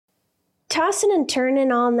Tossing and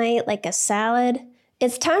turning all night like a salad?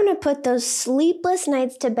 It's time to put those sleepless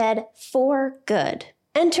nights to bed for good.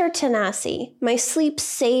 Enter Tanasi, my sleep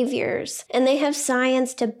saviors, and they have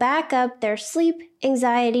science to back up their sleep,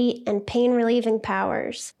 anxiety, and pain-relieving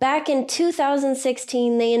powers. Back in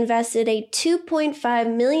 2016, they invested a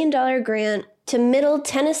 $2.5 million grant to Middle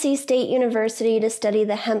Tennessee State University to study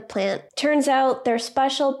the hemp plant. Turns out their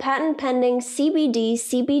special patent-pending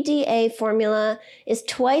CBD-CBDA formula is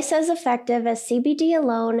twice as effective as CBD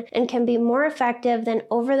alone and can be more effective than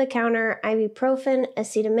over-the-counter ibuprofen,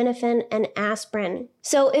 acetaminophen, and aspirin.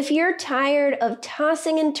 So if you're tired of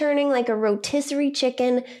tossing and turning like a rotisserie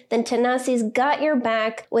chicken, then Tanasi's got your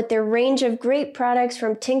back with their range of great products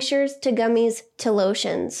from tinctures to gummies to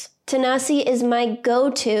lotions. Tanasi is my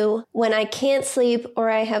go-to when I can't sleep or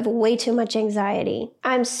I have way too much anxiety.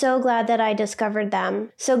 I'm so glad that I discovered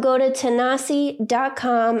them. So go to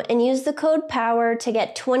Tanasi.com and use the code POWER to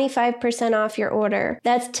get 25% off your order.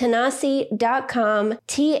 That's Tanasi.com,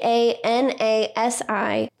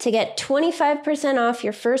 Tanasi, to get 25% off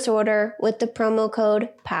your first order with the promo code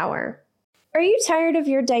POWER. Are you tired of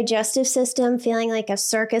your digestive system feeling like a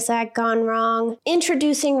circus act gone wrong?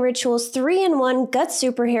 Introducing Ritual's 3-in-1 gut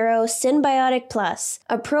superhero, Synbiotic Plus.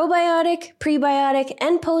 A probiotic, prebiotic,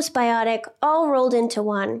 and postbiotic all rolled into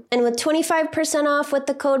one. And with 25% off with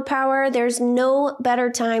the code POWER, there's no better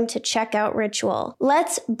time to check out Ritual.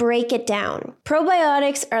 Let's break it down.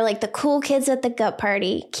 Probiotics are like the cool kids at the gut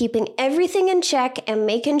party, keeping everything in check and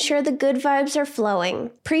making sure the good vibes are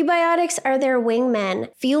flowing. Prebiotics are their wingmen,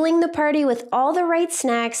 fueling the party with all the right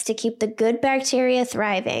snacks to keep the good bacteria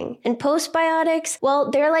thriving. And postbiotics, well,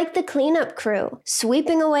 they're like the cleanup crew,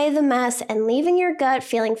 sweeping away the mess and leaving your gut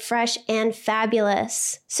feeling fresh and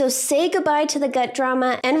fabulous. So say goodbye to the gut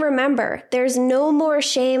drama, and remember, there's no more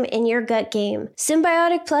shame in your gut game.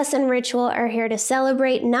 Synbiotic Plus and Ritual are here to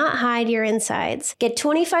celebrate, not hide your insides. Get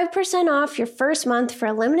 25% off your first month for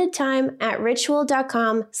a limited time at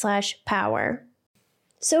ritual.com/power.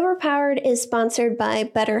 Sober Powered is sponsored by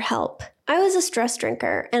BetterHelp. I was a stress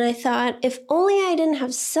drinker, and I thought, if only I didn't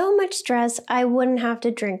have so much stress, I wouldn't have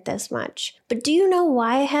to drink this much. But do you know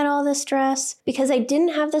why I had all this stress? Because I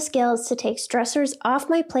didn't have the skills to take stressors off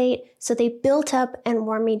my plate, so they built up and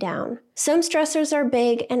wore me down. Some stressors are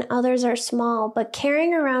big and others are small, but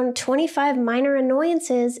carrying around 25 minor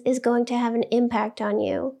annoyances is going to have an impact on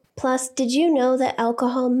you. Plus, did you know that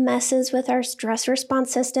alcohol messes with our stress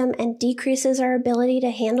response system and decreases our ability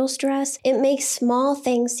to handle stress? It makes small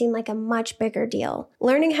things seem like a much bigger deal.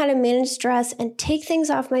 Learning how to manage stress and take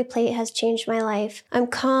things off my plate has changed my life. I'm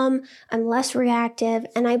calm, I'm less reactive,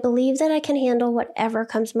 and I believe that I can handle whatever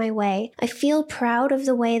comes my way. I feel proud of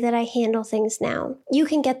the way that I handle things now. You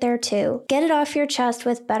can get there too. Get it off your chest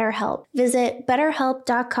with BetterHelp. Visit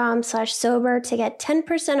betterhelp.com/sober to get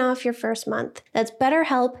 10% off your first month. That's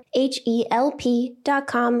BetterHelp,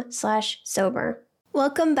 HELP.com/sober.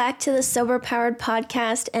 Welcome back to the Sober Powered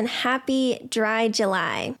Podcast and happy dry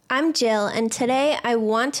July. I'm Jill, and today I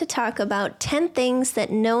want to talk about 10 things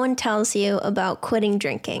that no one tells you about quitting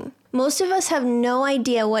drinking. Most of us have no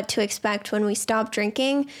idea what to expect when we stop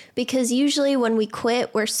drinking because usually when we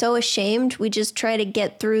quit, we're so ashamed we just try to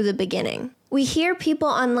get through the beginning. We hear people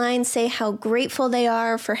online say how grateful they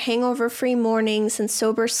are for hangover-free mornings and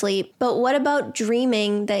sober sleep, but what about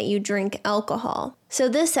dreaming that you drink alcohol? So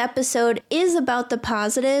this episode is about the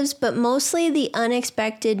positives, but mostly the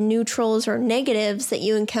unexpected neutrals or negatives that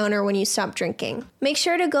you encounter when you stop drinking. Make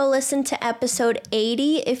sure to go listen to episode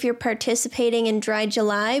 80 if you're participating in Dry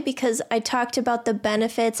July, because I talked about the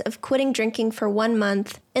benefits of quitting drinking for 1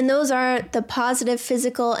 month, and those are the positive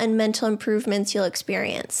physical and mental improvements you'll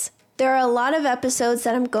experience. There are a lot of episodes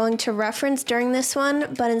that I'm going to reference during this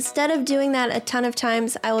one, but instead of doing that a ton of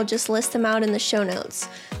times, I will just list them out in the show notes.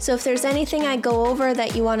 So if there's anything I go over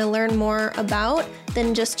that you want to learn more about,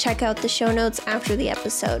 then just check out the show notes after the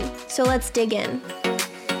episode. So let's dig in.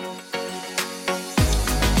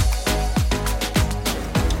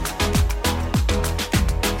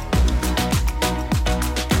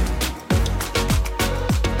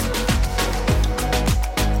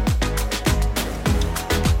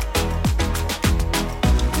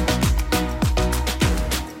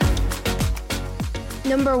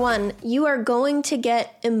 Number 1, you are going to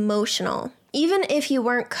get emotional. Even if you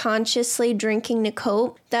weren't consciously drinking to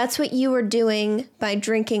cope, that's what you were doing by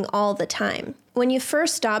drinking all the time. When you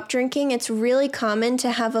first stop drinking, it's really common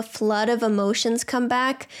to have a flood of emotions come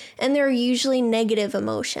back, and they're usually negative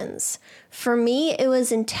emotions. For me, it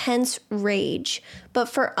was intense rage, but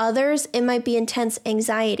for others, it might be intense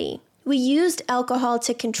anxiety. We used alcohol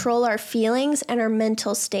to control our feelings and our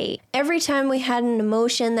mental state. Every time we had an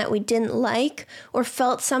emotion that we didn't like or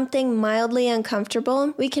felt something mildly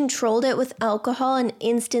uncomfortable, we controlled it with alcohol and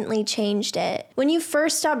instantly changed it. When you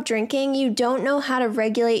first stop drinking, you don't know how to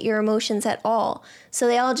regulate your emotions at all, so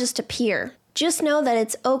they all just appear. Just know that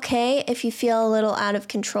it's okay if you feel a little out of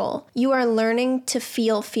control. You are learning to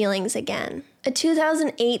feel feelings again. A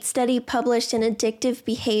 2008 study published in Addictive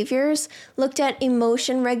Behaviors looked at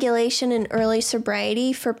emotion regulation in early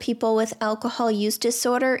sobriety for people with alcohol use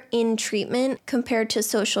disorder in treatment compared to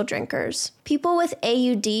social drinkers. People with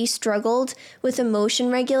AUD struggled with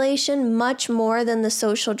emotion regulation much more than the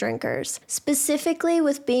social drinkers, specifically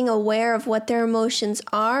with being aware of what their emotions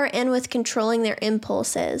are and with controlling their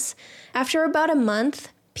impulses. After about a month,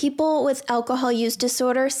 people with alcohol use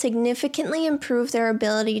disorder significantly improve their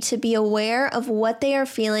ability to be aware of what they are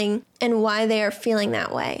feeling and why they are feeling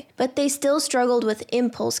that way, but they still struggled with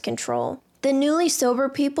impulse control. The newly sober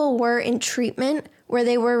people were in treatment where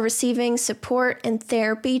they were receiving support and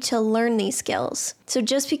therapy to learn these skills. So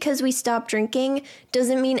just because we stop drinking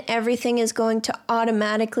doesn't mean everything is going to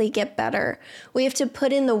automatically get better. We have to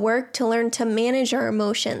put in the work to learn to manage our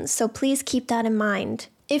emotions, so please keep that in mind.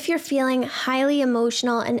 If you're feeling highly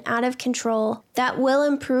emotional and out of control, that will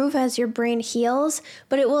improve as your brain heals,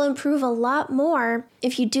 but it will improve a lot more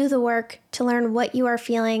if you do the work to learn what you are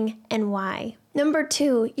feeling and why. Number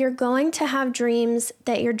 2, you're going to have dreams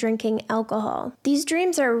that you're drinking alcohol. These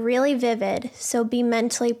dreams are really vivid, so be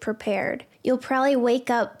mentally prepared. You'll probably wake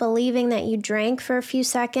up believing that you drank for a few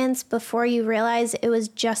seconds before you realize it was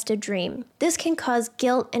just a dream. This can cause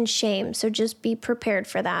guilt and shame, so just be prepared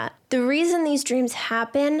for that. The reason these dreams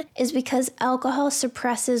happen is because alcohol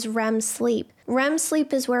suppresses REM sleep. REM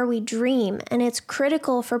sleep is where we dream, and it's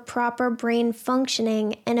critical for proper brain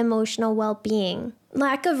functioning and emotional well-being.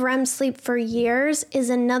 Lack of REM sleep for years is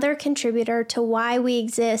another contributor to why we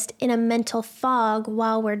exist in a mental fog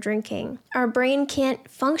while we're drinking. Our brain can't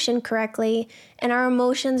function correctly, and our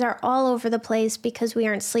emotions are all over the place because we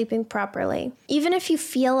aren't sleeping properly. Even if you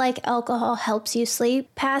feel like alcohol helps you sleep,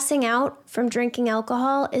 passing out from drinking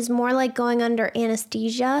alcohol is more like going under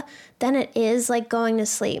anesthesia than it is like going to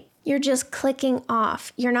sleep. You're just clicking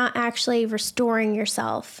off. You're not actually restoring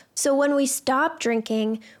yourself. So when we stop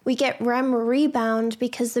drinking, we get REM rebound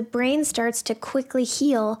because the brain starts to quickly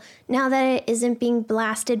heal now that it isn't being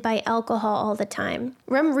blasted by alcohol all the time.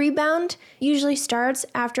 REM rebound usually starts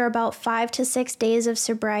after about 5 to 6 days of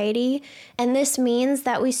sobriety, and this means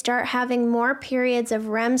that we start having more periods of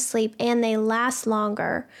REM sleep and they last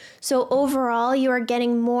longer. So overall, you are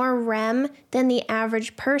getting more REM than the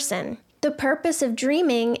average person. The purpose of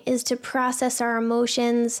dreaming is to process our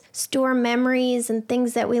emotions, store memories and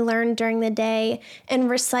things that we learned during the day, and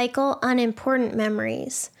recycle unimportant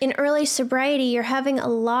memories. In early sobriety, you're having a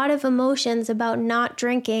lot of emotions about not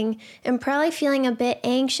drinking and probably feeling a bit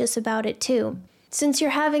anxious about it too. Since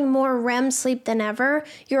you're having more REM sleep than ever,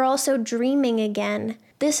 you're also dreaming again.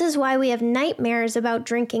 This is why we have nightmares about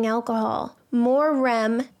drinking alcohol. More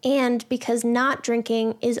REM, and because not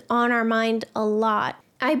drinking is on our mind a lot.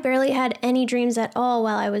 I barely had any dreams at all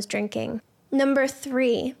while I was drinking. Number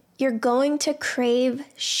 3, you're going to crave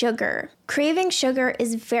sugar. Craving sugar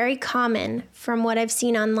is very common from what I've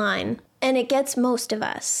seen online, and it gets most of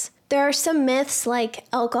us. There are some myths like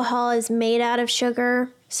alcohol is made out of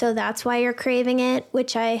sugar, so that's why you're craving it,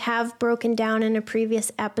 which I have broken down in a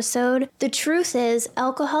previous episode. The truth is,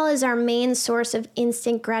 alcohol is our main source of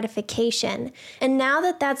instant gratification. And now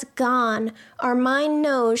that that's gone, our mind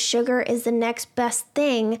knows sugar is the next best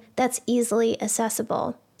thing that's easily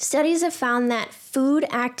accessible. Studies have found that food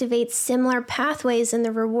activates similar pathways in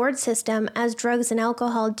the reward system as drugs and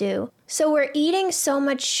alcohol do. So we're eating so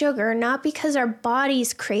much sugar not because our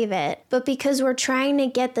bodies crave it, but because we're trying to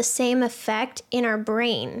get the same effect in our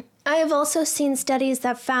brain. I have also seen studies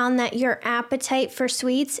that found that your appetite for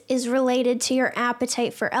sweets is related to your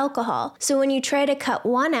appetite for alcohol. So when you try to cut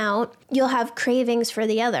one out, you'll have cravings for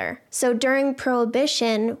the other. So during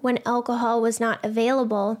Prohibition, when alcohol was not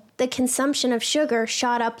available, the consumption of sugar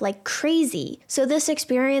shot up like crazy. So this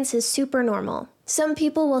experience is super normal. Some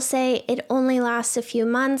people will say it only lasts a few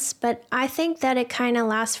months, but I think that it kind of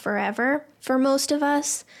lasts forever. For most of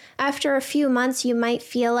us, after a few months, you might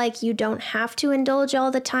feel like you don't have to indulge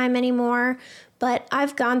all the time anymore, but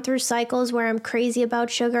I've gone through cycles where I'm crazy about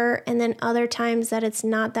sugar and then other times that it's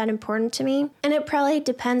not that important to me, and it probably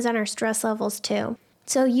depends on our stress levels too.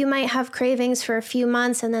 So you might have cravings for a few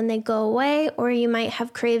months and then they go away, or you might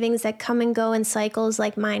have cravings that come and go in cycles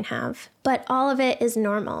like mine have. But all of it is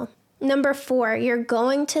normal. Number 4, you're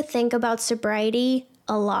going to think about sobriety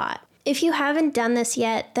a lot. If you haven't done this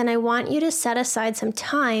yet, then I want you to set aside some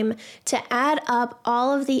time to add up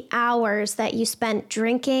all of the hours that you spent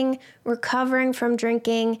drinking, recovering from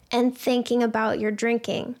drinking, and thinking about your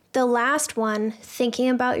drinking. The last one, thinking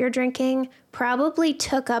about your drinking, probably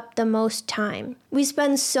took up the most time. We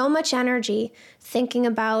spend so much energy thinking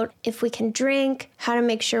about if we can drink, how to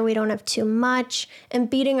make sure we don't have too much, and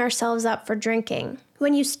beating ourselves up for drinking.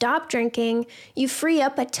 When you stop drinking, you free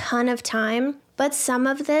up a ton of time, but some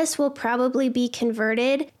of this will probably be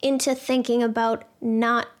converted into thinking about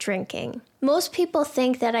not drinking. Most people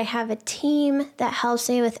think that I have a team that helps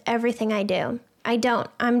me with everything I do. I don't.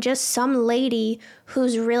 I'm just some lady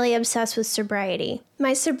who's really obsessed with sobriety.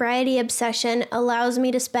 My sobriety obsession allows me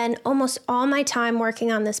to spend almost all my time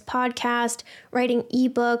working on this podcast, writing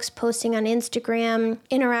ebooks, posting on Instagram,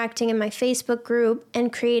 interacting in my Facebook group,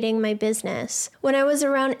 and creating my business. When I was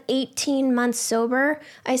around 18 months sober,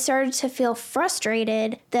 I started to feel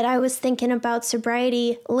frustrated that I was thinking about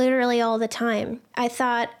sobriety literally all the time. I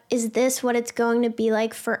thought, is this what it's going to be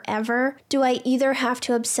like forever? Do I either have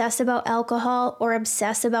to obsess about alcohol or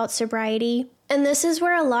obsess about sobriety? And this is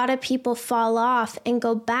where a lot of people fall off and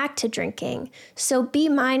go back to drinking. So be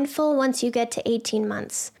mindful once you get to 18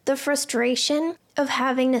 months. The frustration of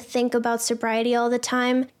having to think about sobriety all the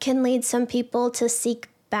time can lead some people to seek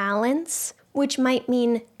balance, which might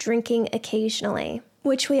mean drinking occasionally,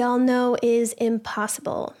 which we all know is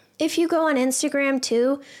impossible. If you go on Instagram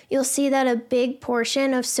too, you'll see that a big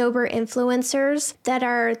portion of sober influencers that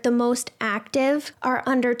are the most active are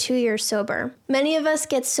under 2 years sober. Many of us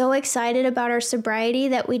get so excited about our sobriety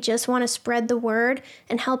that we just want to spread the word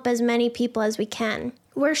and help as many people as we can.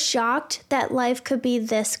 We're shocked that life could be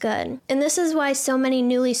this good. And this is why so many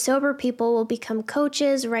newly sober people will become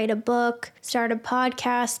coaches, write a book, start a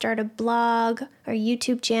podcast, start a blog, or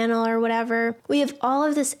YouTube channel, or whatever. We have all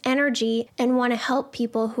of this energy and want to help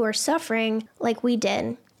people who are suffering like we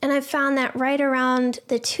did. And I've found that right around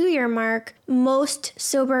the 2-year mark, most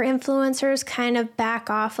sober influencers kind of back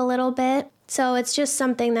off a little bit. So it's just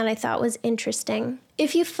something that I thought was interesting.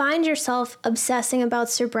 If you find yourself obsessing about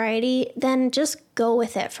sobriety, then just go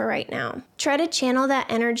with it for right now. Try to channel that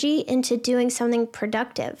energy into doing something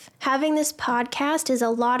productive. Having this podcast is a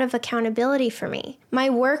lot of accountability for me. My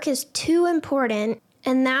work is too important,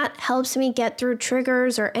 and that helps me get through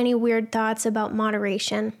triggers or any weird thoughts about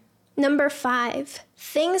moderation. Number 5,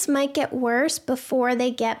 things might get worse before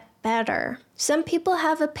they get better. Some people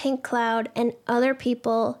have a pink cloud and other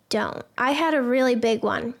people don't. I had a really big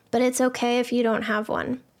one, but it's okay if you don't have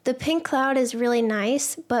one. The pink cloud is really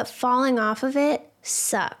nice, but falling off of it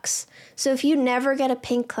sucks. So if you never get a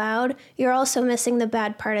pink cloud, you're also missing the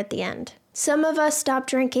bad part at the end. Some of us stop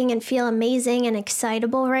drinking and feel amazing and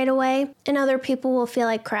excitable right away, and other people will feel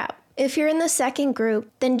like crap. If you're in the second group,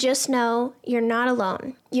 then just know you're not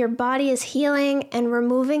alone. Your body is healing, and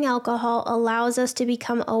removing alcohol allows us to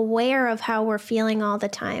become aware of how we're feeling all the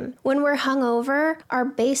time. When we're hungover, our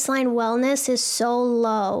baseline wellness is so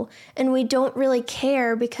low, and we don't really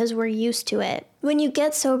care because we're used to it. When you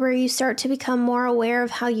get sober, you start to become more aware of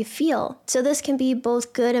how you feel. So this can be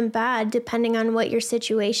both good and bad depending on what your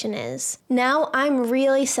situation is. Now I'm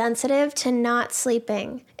really sensitive to not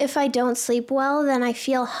sleeping. If I don't sleep well, then I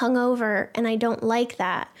feel hungover, and I don't like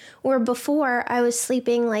that. Where before, I was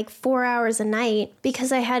sleeping like 4 hours a night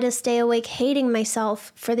because I had to stay awake hating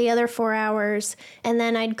myself for the other 4 hours, and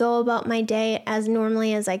then I'd go about my day as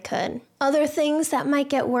normally as I could. Other things that might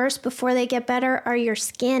get worse before they get better are your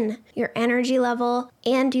skin, your energy level,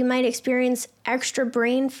 and you might experience extra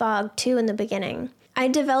brain fog too in the beginning. I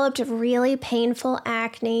developed really painful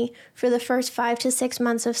acne for the first 5 to 6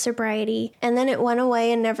 months of sobriety, and then it went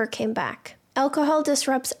away and never came back. Alcohol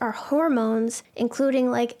disrupts our hormones,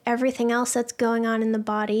 including like everything else that's going on in the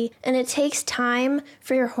body, and it takes time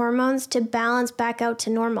for your hormones to balance back out to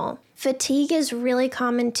normal. Fatigue is really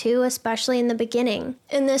common too, especially in the beginning.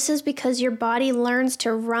 And this is because your body learns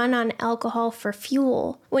to run on alcohol for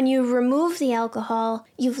fuel. When you remove the alcohol,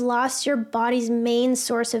 you've lost your body's main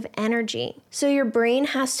source of energy. So your brain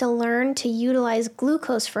has to learn to utilize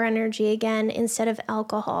glucose for energy again instead of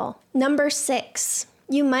alcohol. Number 6,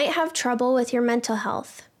 you might have trouble with your mental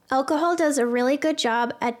health. Alcohol does a really good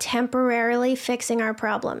job at temporarily fixing our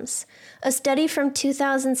problems. A study from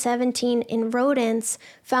 2017 in rodents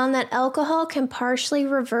found that alcohol can partially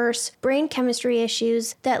reverse brain chemistry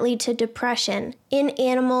issues that lead to depression in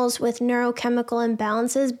animals with neurochemical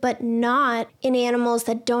imbalances, but not in animals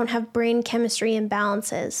that don't have brain chemistry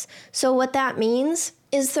imbalances. So what that means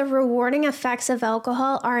is the rewarding effects of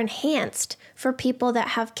alcohol are enhanced for people that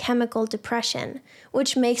have chemical depression,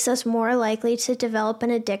 which makes us more likely to develop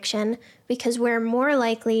an addiction because we're more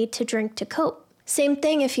likely to drink to cope. Same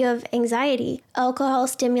thing if you have anxiety. Alcohol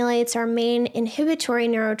stimulates our main inhibitory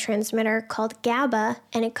neurotransmitter called GABA,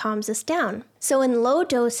 and it calms us down. So in low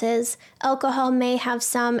doses, alcohol may have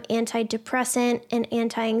some antidepressant and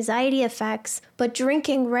anti-anxiety effects, but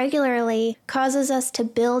drinking regularly causes us to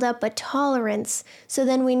build up a tolerance, so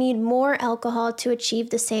then we need more alcohol to achieve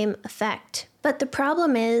the same effect. But the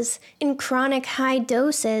problem is, in chronic high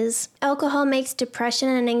doses, alcohol makes depression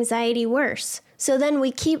and anxiety worse. So then we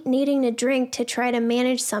keep needing to drink to try to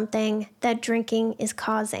manage something that drinking is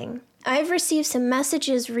causing. I've received some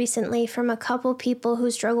messages recently from a couple people who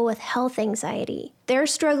struggle with health anxiety. They're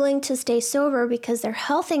struggling to stay sober because their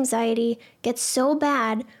health anxiety gets so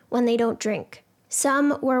bad when they don't drink.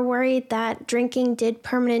 Some were worried that drinking did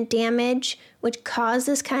permanent damage, which caused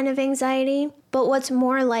this kind of anxiety. But what's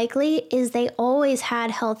more likely is they always had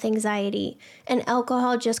health anxiety, and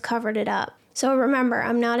alcohol just covered it up. So remember,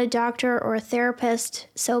 I'm not a doctor or a therapist,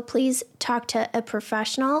 so please talk to a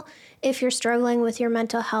professional if you're struggling with your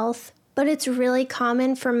mental health. But it's really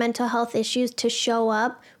common for mental health issues to show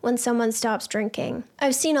up when someone stops drinking.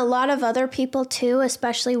 I've seen a lot of other people too,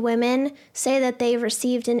 especially women, say that they've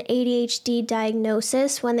received an ADHD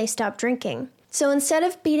diagnosis when they stop drinking. So instead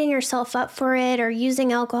of beating yourself up for it or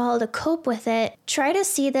using alcohol to cope with it, try to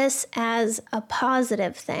see this as a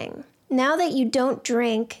positive thing. Now that you don't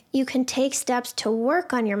drink, you can take steps to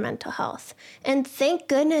work on your mental health. And thank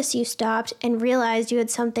goodness you stopped and realized you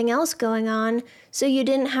had something else going on, so you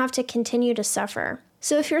didn't have to continue to suffer.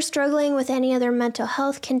 So if you're struggling with any other mental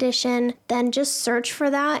health condition, then just search for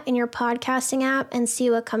that in your podcasting app and see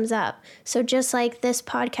what comes up. So just like this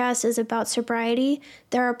podcast is about sobriety,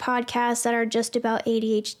 there are podcasts that are just about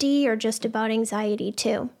ADHD or just about anxiety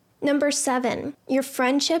too. Number 7, your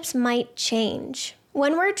friendships might change.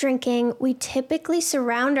 When we're drinking, we typically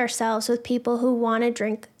surround ourselves with people who want to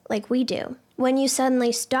drink like we do. When you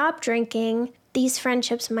suddenly stop drinking, these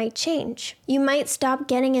friendships might change. You might stop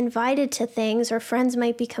getting invited to things, or friends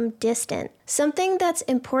might become distant. Something that's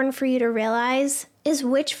important for you to realize is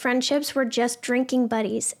which friendships were just drinking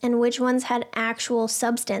buddies and which ones had actual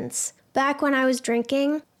substance. Back when I was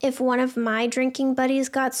drinking, if one of my drinking buddies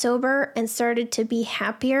got sober and started to be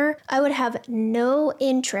happier, I would have no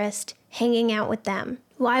interest hanging out with them.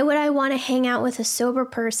 Why would I want to hang out with a sober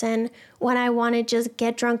person when I want to just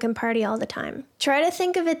get drunk and party all the time? Try to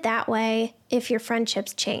think of it that way if your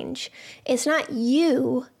friendships change. It's not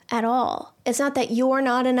you at all. It's not that you're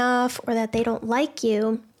not enough or that they don't like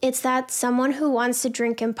you. It's that someone who wants to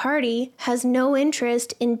drink and party has no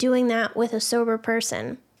interest in doing that with a sober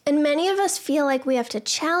person. And many of us feel like we have to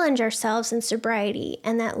challenge ourselves in sobriety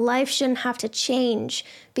and that life shouldn't have to change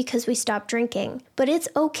because we stopped drinking. But it's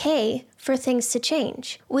okay for things to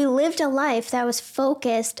change. We lived a life that was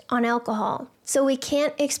focused on alcohol. So we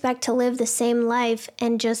can't expect to live the same life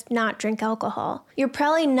and just not drink alcohol. You're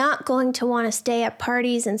probably not going to want to stay at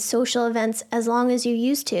parties and social events as long as you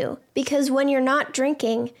used to. Because when you're not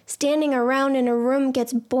drinking, standing around in a room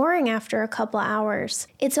gets boring after a couple hours.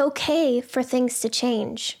 It's okay for things to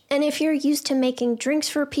change. And if you're used to making drinks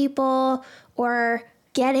for people or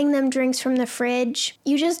getting them drinks from the fridge,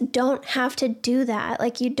 you just don't have to do that.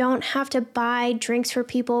 Like, you don't have to buy drinks for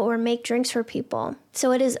people or make drinks for people.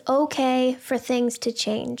 So it is okay for things to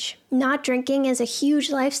change. Not drinking is a huge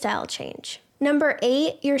lifestyle change. Number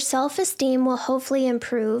 8, your self-esteem will hopefully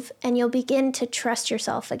improve and you'll begin to trust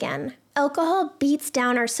yourself again. Alcohol beats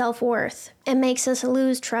down our self-worth and makes us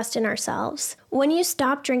lose trust in ourselves. When you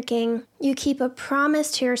stop drinking, you keep a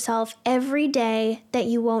promise to yourself every day that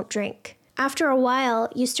you won't drink. After a while,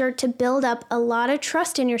 you start to build up a lot of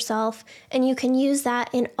trust in yourself, and you can use that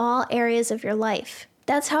in all areas of your life.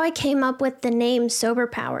 That's how I came up with the name Sober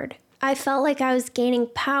Powered. I felt like I was gaining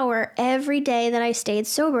power every day that I stayed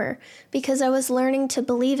sober because I was learning to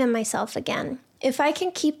believe in myself again. If I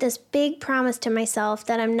can keep this big promise to myself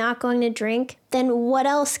that I'm not going to drink, then what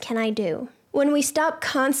else can I do? When we stop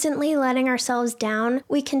constantly letting ourselves down,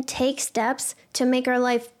 we can take steps to make our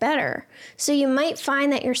life better. So you might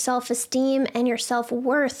find that your self-esteem and your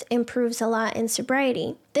self-worth improves a lot in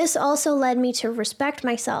sobriety. This also led me to respect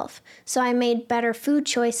myself, so I made better food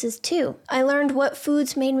choices too. I learned what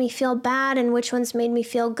foods made me feel bad and which ones made me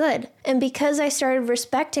feel good. And because I started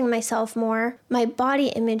respecting myself more, my body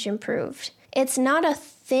image improved. It's not a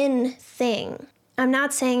thin thing. I'm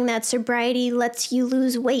not saying that sobriety lets you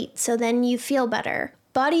lose weight so then you feel better.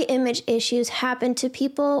 Body image issues happen to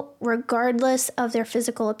people regardless of their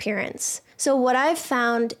physical appearance. So what I've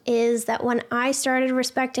found is that when I started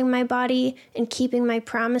respecting my body and keeping my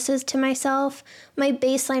promises to myself, my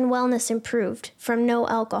baseline wellness improved from no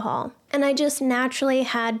alcohol. And I just naturally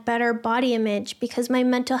had better body image because my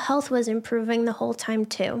mental health was improving the whole time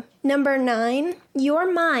too. Number 9,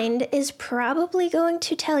 your mind is probably going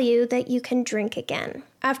to tell you that you can drink again.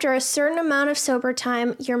 After a certain amount of sober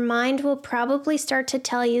time, your mind will probably start to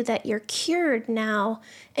tell you that you're cured now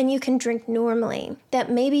and you can drink normally,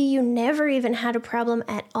 that maybe you never even had a problem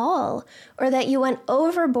at all, or that you went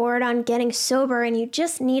overboard on getting sober and you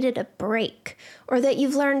just needed a break, or that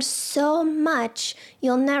you've learned so much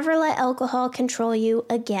you'll never let alcohol control you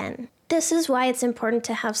again. This is why it's important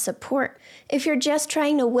to have support. If you're just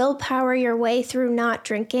trying to willpower your way through not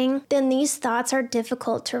drinking, then these thoughts are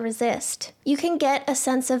difficult to resist. You can get a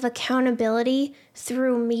sense of accountability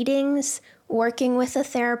through meetings, working with a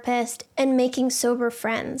therapist, and making sober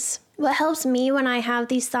friends. What helps me when I have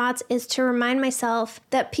these thoughts is to remind myself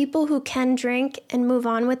that people who can drink and move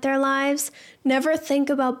on with their lives never think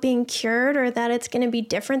about being cured or that it's going to be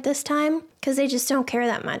different this time because they just don't care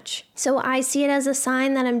that much. So I see it as a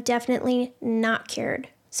sign that I'm definitely not cured.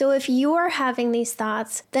 So if you are having these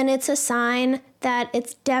thoughts, then it's a sign that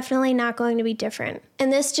it's definitely not going to be different.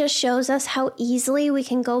 And this just shows us how easily we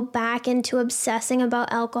can go back into obsessing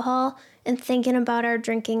about alcohol and thinking about our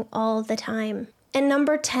drinking all the time. And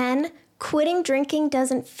number 10, quitting drinking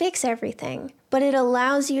doesn't fix everything, but it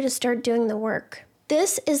allows you to start doing the work.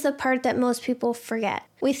 This is the part that most people forget.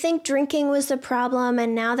 We think drinking was the problem,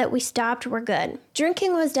 and now that we stopped, we're good.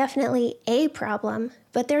 Drinking was definitely a problem,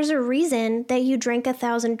 but there's a reason that you drank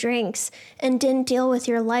 1,000 drinks and didn't deal with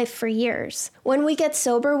your life for years. When we get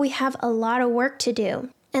sober, we have a lot of work to do,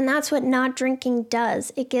 and that's what not drinking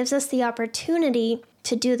does. It gives us the opportunity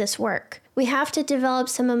to do this work. We have to develop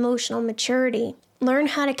some emotional maturity, learn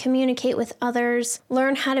how to communicate with others,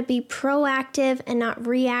 learn how to be proactive and not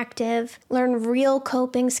reactive, learn real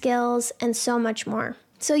coping skills, and so much more.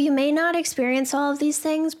 So you may not experience all of these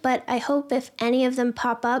things, but I hope if any of them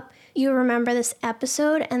pop up, you remember this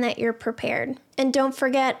episode and that you're prepared. And don't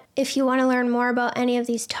forget, if you want to learn more about any of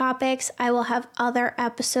these topics, I will have other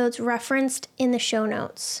episodes referenced in the show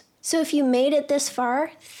notes. So if you made it this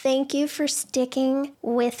far, thank you for sticking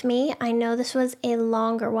with me. I know this was a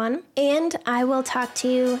longer one, and I will talk to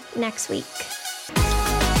you next week.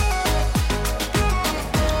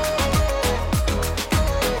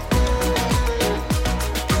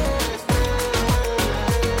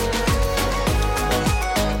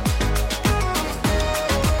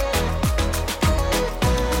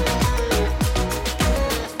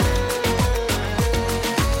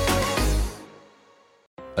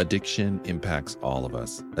 Addiction impacts all of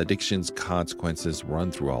us. Addiction's consequences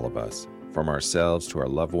run through all of us. From ourselves to our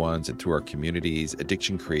loved ones and through our communities,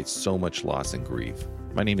 addiction creates so much loss and grief.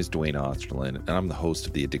 My name is Dwayne Osterlin, and I'm the host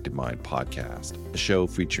of the Addicted Mind podcast, a show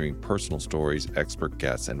featuring personal stories, expert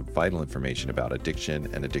guests, and vital information about addiction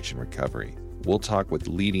and addiction recovery. We'll talk with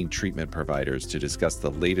leading treatment providers to discuss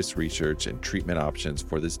the latest research and treatment options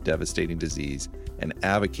for this devastating disease and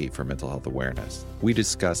advocate for mental health awareness. We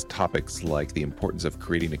discuss topics like the importance of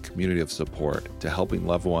creating a community of support, to helping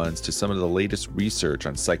loved ones, to some of the latest research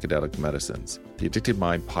on psychedelic medicines. The Addicted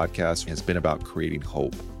Mind podcast has been about creating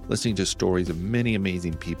hope, listening to stories of many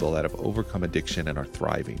amazing people that have overcome addiction and are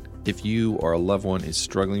thriving. If you or a loved one is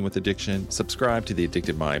struggling with addiction, subscribe to the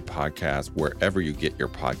Addicted Mind podcast wherever you get your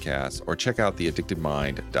podcasts, or check out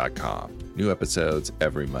theaddictedmind.com. New episodes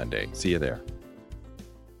every Monday. See you there.